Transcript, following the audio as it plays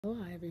Oh,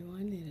 hi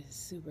everyone. It is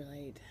super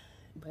late,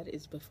 but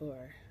it's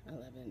before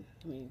 11.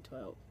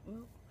 12.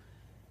 Well,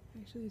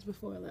 actually, it's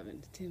before 11.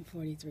 It's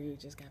 10:43. We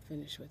just got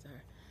finished with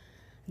our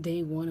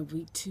day one of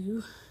week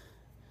 2.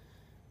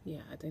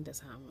 Yeah, I think that's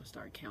how I'm going to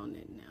start counting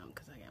it now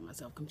because I got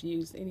myself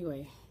confused.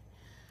 Anyway,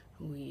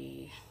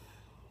 we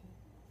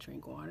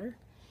drank water,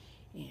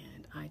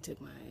 and I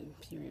took my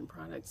Purium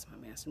products,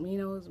 my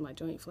Masterminos, my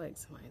Joint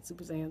Flex, my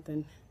Super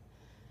Xanthan,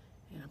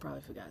 and I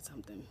probably forgot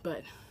something,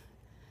 but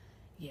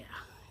yeah.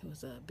 It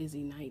was a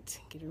busy night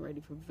getting ready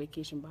for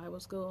vacation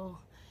Bible school,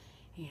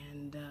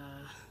 and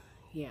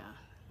yeah,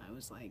 I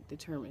was like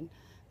determined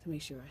to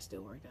make sure I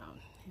still worked out.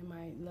 And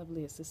my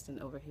lovely assistant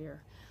over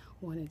here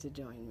wanted to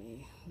join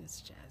me,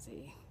 Miss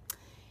Jazzy.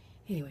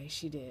 Anyway,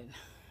 she did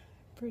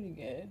pretty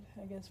good,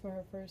 I guess, for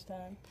her first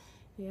time.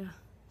 Yeah,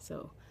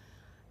 so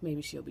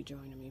maybe she'll be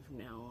joining me from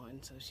now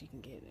on so she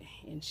can get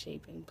in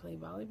shape and play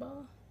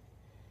volleyball.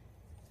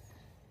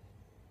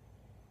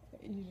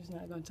 You're just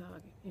not gonna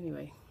talk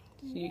anyway.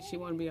 She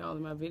want to be all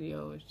in my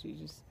video. She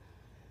just,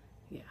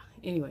 yeah.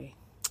 Anyway.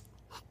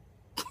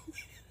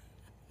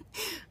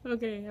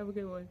 Okay, have a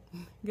good one.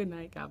 Good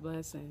night. God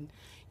bless. And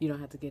you don't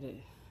have to get it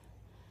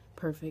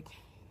perfect.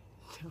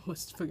 I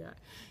almost forgot.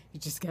 You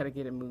just got to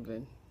get it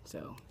moving.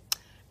 So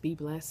be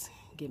blessed.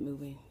 Get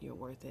moving. You're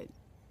worth it.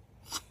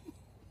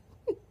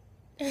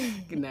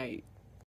 Good night.